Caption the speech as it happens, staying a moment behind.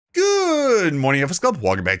Good morning, FSClub.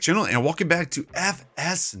 Welcome back to the channel and welcome back to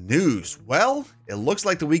FS News. Well, it looks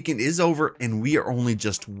like the weekend is over and we are only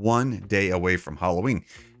just one day away from Halloween.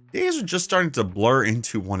 Days are just starting to blur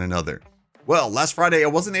into one another. Well, last Friday I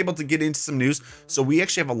wasn't able to get into some news, so we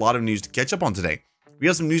actually have a lot of news to catch up on today. We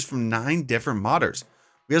have some news from 9 different modders.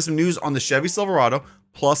 We have some news on the Chevy Silverado,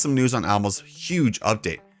 plus some news on Alma's huge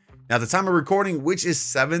update. Now, at the time of recording, which is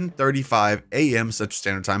 7:35 a.m. Central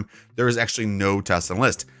Standard Time, there is actually no test and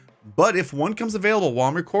list. But if one comes available while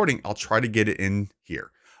I'm recording, I'll try to get it in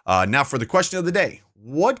here. Now for the question of the day,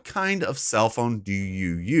 what kind of cell phone do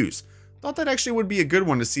you use? Thought that actually would be a good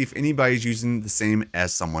one to see if anybody's using the same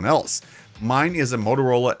as someone else. Mine is a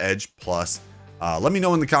Motorola Edge Plus. Let me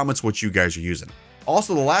know in the comments what you guys are using.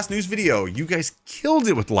 Also, the last news video, you guys killed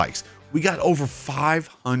it with likes. We got over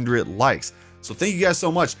 500 likes. So thank you guys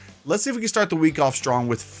so much. Let's see if we can start the week off strong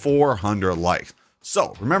with 400 likes.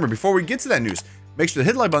 So remember, before we get to that news, make sure to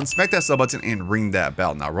hit the like button, smack that sub button, and ring that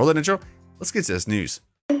bell. Now roll that intro. Let's get to this news.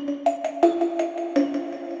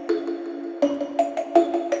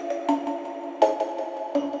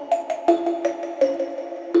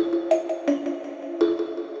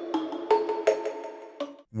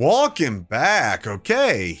 Welcome back.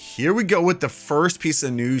 Okay, here we go with the first piece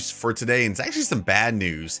of news for today, and it's actually some bad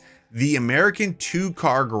news. The American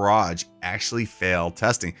 2-car garage actually failed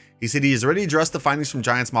testing. He said he has already addressed the findings from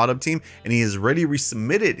Giant's mod-up team, and he has already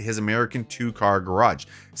resubmitted his American 2-car garage.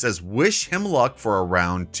 It says, wish him luck for a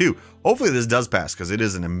round 2. Hopefully this does pass, because it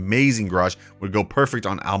is an amazing garage. Would go perfect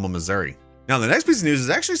on Alma, Missouri. Now, the next piece of news is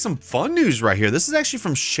actually some fun news right here. This is actually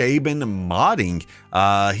from Shaban Modding.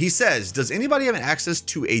 He says, does anybody have access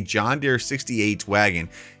to a John Deere 68 wagon?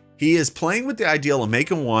 He is playing with the ideal of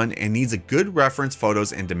making one and needs a good reference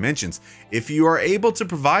photos and dimensions. If you are able to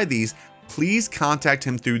provide these, please contact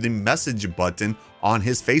him through the message button on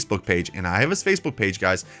his Facebook page. And I have his Facebook page,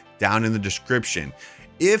 guys, down in the description.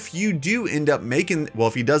 If you do end up making, well,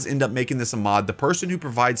 if he does end up making this a mod, the person who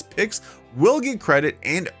provides pics will get credit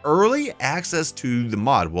and early access to the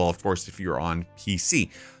mod. Well, of course, if you're on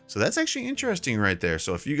PC. So that's actually interesting right there.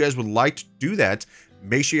 So if you guys would like to do that,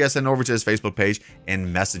 make sure you guys send over to his Facebook page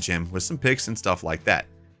and message him with some pics and stuff like that.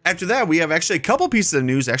 After that, we have actually a couple pieces of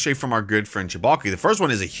news actually from our good friend Chabalki. The first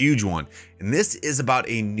one is a huge one, and this is about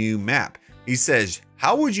a new map. He says,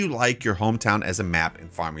 how would you like your hometown as a map in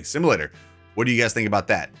Farming Simulator? What do you guys think about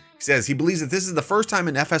that? He says he believes that this is the first time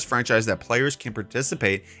in FS franchise that players can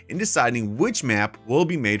participate in deciding which map will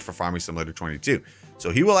be made for Farming Simulator 22. So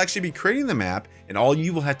he will actually be creating the map, and all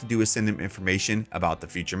you will have to do is send him information about the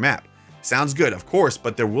future map. Sounds good, of course,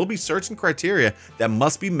 but there will be certain criteria that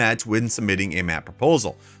must be met when submitting a map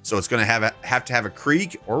proposal. So it's going to have to have a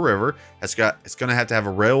creek or river. It's going to have to have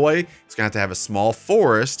a railway. It's going to have a small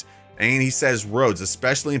forest. And he says roads,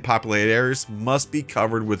 especially in populated areas, must be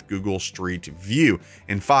covered with Google Street View.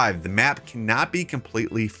 And 5, the map cannot be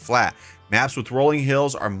completely flat. Maps with rolling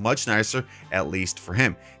hills are much nicer, at least for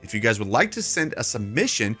him. If you guys would like to send a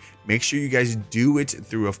submission, make sure you guys do it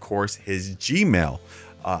through, of course, his Gmail.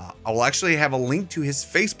 I will actually have a link to his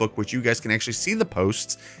Facebook, which you guys can actually see the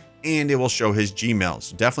posts, and it will show his Gmail.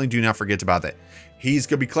 So definitely do not forget about that. He's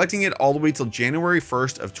going to be collecting it all the way till January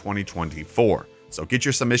 1st of 2024. So get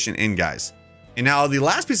your submission in, guys. And now the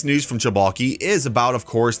last piece of news from Chabalki is about, of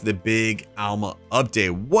course, the big Alma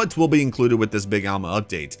update. What will be included with this big Alma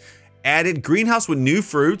update? Added greenhouse with new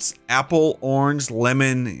fruits, apple, orange,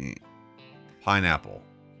 lemon, pineapple.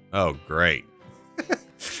 Oh, great.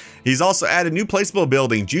 He's also added new placeable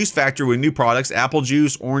building, juice factory with new products, apple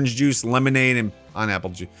juice, orange juice, lemonade, and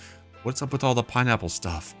pineapple juice. What's up with all the pineapple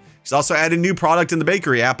stuff? He's also added new product in the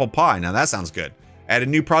bakery, apple pie. Now that sounds good. Added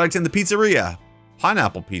new product in the pizzeria,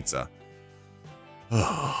 pineapple pizza.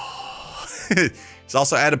 He's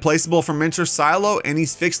also added placeable fermenter silo, and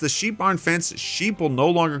he's fixed the sheep barn fence. Sheep will no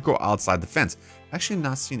longer go outside the fence. Actually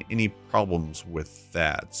not seen any problems with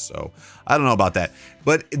that, so I don't know about that.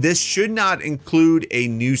 But this should not include a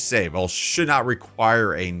new save. Well, should not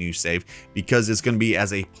require a new save because it's going to be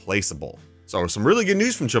as a placeable. So some really good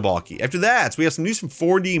news from Chabalki. After that, we have some news from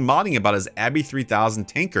 4D Modding about his Abbey 3000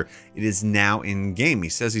 tanker. It is now in game. He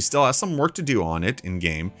says he still has some work to do on it in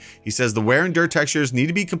game. He says the wear and dirt textures need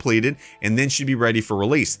to be completed and then should be ready for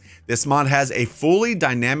release. This mod has a fully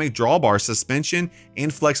dynamic drawbar suspension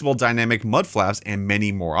and flexible dynamic mud flaps and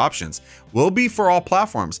many more options. Will be for all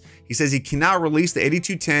platforms. He says he cannot release the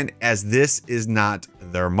 8210 as this is not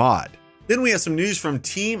their mod. Then we have some news from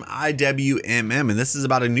Team IWMM, and this is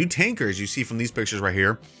about a new tanker, as you see from these pictures right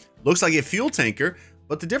here. Looks like a fuel tanker,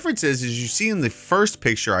 but the difference is, as you see in the first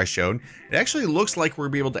picture I showed, it actually looks like we'll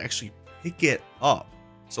be able to actually pick it up.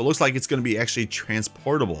 So it looks like it's going to be actually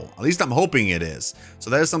transportable. At least I'm hoping it is. So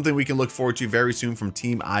that is something we can look forward to very soon from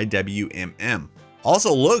Team IWMM.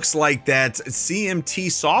 Also looks like that CMT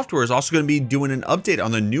Software is also going to be doing an update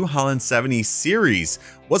on the New Holland 70 series.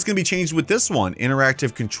 What's going to be changed with this one?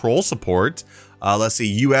 Interactive control support. Let's see,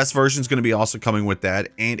 US version is going to be also coming with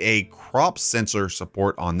that, and a crop sensor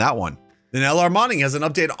support on that one. Then LR Modding has an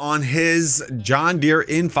update on his John Deere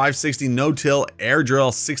N560 no-till air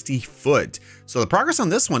drill 60 foot. So the progress on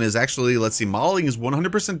this one is actually, let's see, modeling is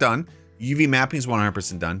 100% done, UV mapping is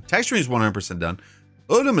 100% done, texturing is 100% done,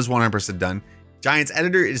 ODM is 100% done, Giants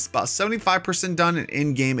Editor is about 75% done, and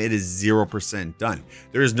in-game it is 0% done.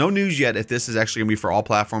 There is no news yet if this is actually going to be for all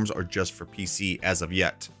platforms or just for PC as of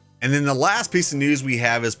yet. And then the last piece of news we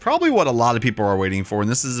have is probably what a lot of people are waiting for, and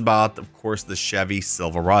this is about, of course, the Chevy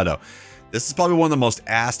Silverado. This is probably one of the most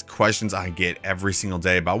asked questions I get every single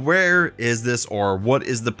day about where is this, or what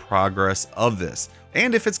is the progress of this,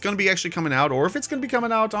 and if it's going to be actually coming out, or if it's going to be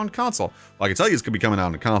coming out on console. Well, I can tell you it's going to be coming out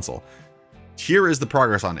on console. Here is the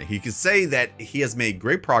progress on it. He can say that he has made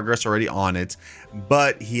great progress already on it,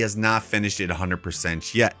 but he has not finished it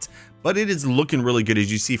 100% yet. But it is looking really good,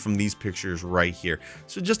 as you see from these pictures right here.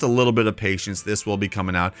 So just a little bit of patience. This will be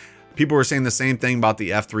coming out. People were saying the same thing about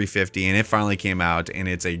the F350, and it finally came out, and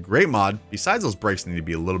it's a great mod. Besides, those brakes need to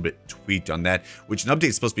be a little bit tweaked on that, which an update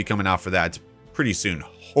is supposed to be coming out for that pretty soon,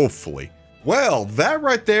 hopefully. Well, that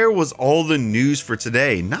right there was all the news for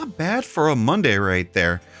today. Not bad for a Monday right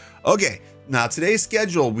there. Okay. Now, today's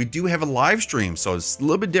schedule, we do have a live stream, so it's a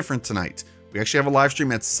little bit different tonight. We actually have a live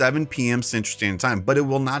stream at 7 p.m. Central Standard Time, but it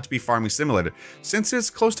will not be Farming Simulator. Since it's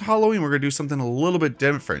close to Halloween, we're going to do something a little bit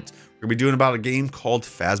different. We're going to be doing about a game called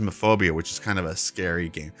Phasmophobia, which is kind of a scary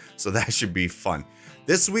game, so that should be fun.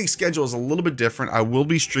 This week's schedule is a little bit different. I will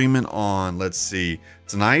be streaming on, let's see,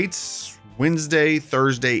 tonight, Wednesday,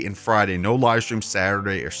 Thursday, and Friday. No live stream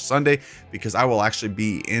Saturday or Sunday, because I will actually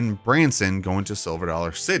be in Branson going to Silver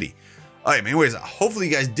Dollar City. All right, anyways, hopefully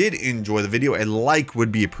you guys did enjoy the video. A like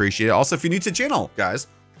would be appreciated. Also, if you're new to the channel, guys,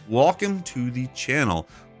 welcome to the channel.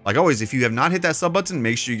 Like always, if you have not hit that sub button,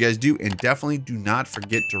 make sure you guys do, and definitely do not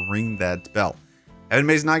forget to ring that bell. Have an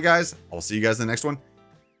amazing night, guys. I'll see you guys in the next one.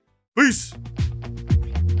 Peace.